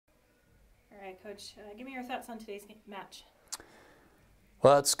right, Coach, give me your thoughts on today's match.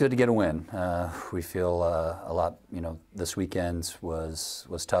 Well, it's good to get a win. We feel a lot, this weekend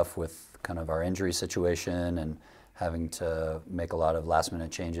was tough with kind of our injury situation and having to make a lot of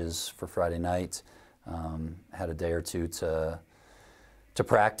last-minute changes for Friday night. Had a day or two to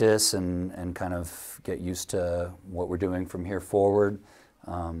practice and kind of get used to what we're doing from here forward.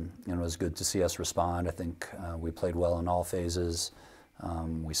 And it was good to see us respond. I think we played well in all phases.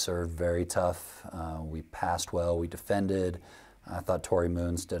 We served very tough. We passed well. We defended. I thought Tori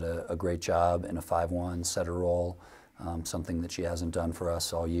Moons did a great job in a 5-1 setter role, something that she hasn't done for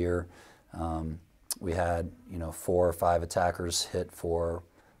us all year. We had 4 or 5 attackers hit for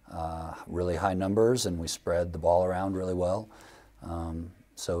really high numbers, and we spread the ball around really well.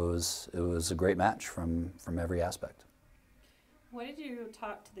 So it was a great match from every aspect. What did you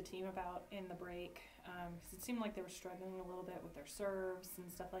talk to the team about in the break? Because it seemed like they were struggling a little bit with their serves and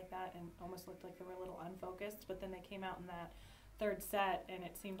stuff like that, and almost looked like they were a little unfocused. But then they came out in that third set, and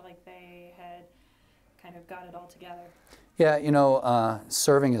it seemed like they had kind of got it all together. Yeah,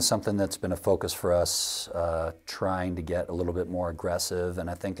 serving is something that's been a focus for us, trying to get a little bit more aggressive. And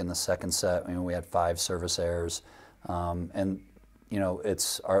I think in the second set, we had 5 service errors, and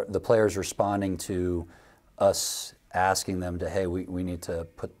it's the players responding to us asking them to, hey, we need to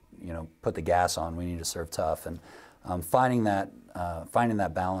put the gas on. We need to serve tough, and finding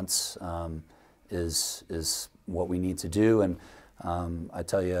that balance is what we need to do. And I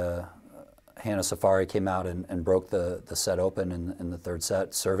tell you, Hannah Safari came out and broke the set open in the third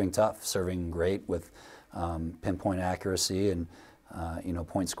set, serving tough, serving great with pinpoint accuracy, and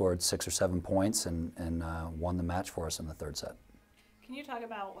point scored 6 or 7 points and won the match for us in the third set. Can you talk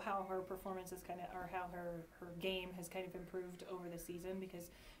about how her performance is or how her game has kind of improved over the season?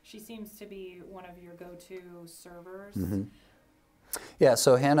 Because she seems to be one of your go-to servers. Mm-hmm. Yeah,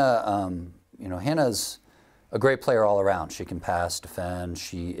 so Hannah, Hannah's a great player all around. She can pass, defend.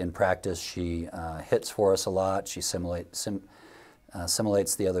 In practice, she hits for us a lot. She simulates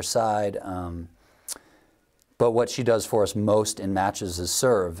the other side. But what she does for us most in matches is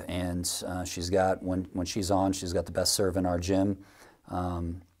serve, and she's got when she's on, she's got the best serve in our gym.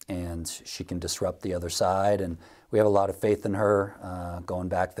 And she can disrupt the other side, and we have a lot of faith in her going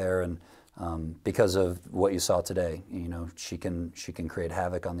back there. And because of what you saw today, she can create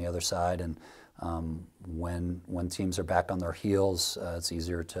havoc on the other side. And when teams are back on their heels, it's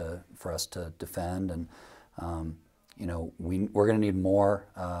easier for us to defend. And we're going to need more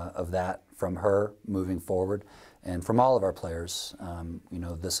of that from her moving forward, and from all of our players.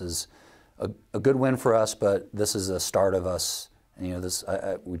 This is a good win for us, but this is a start of us.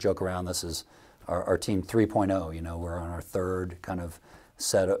 And, we joke around, this is our team 3.0. We're on our third kind of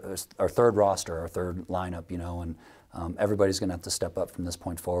set, our third roster, our third lineup, and everybody's going to have to step up from this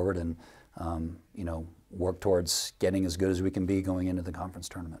point forward and, work towards getting as good as we can be going into the conference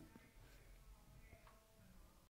tournament.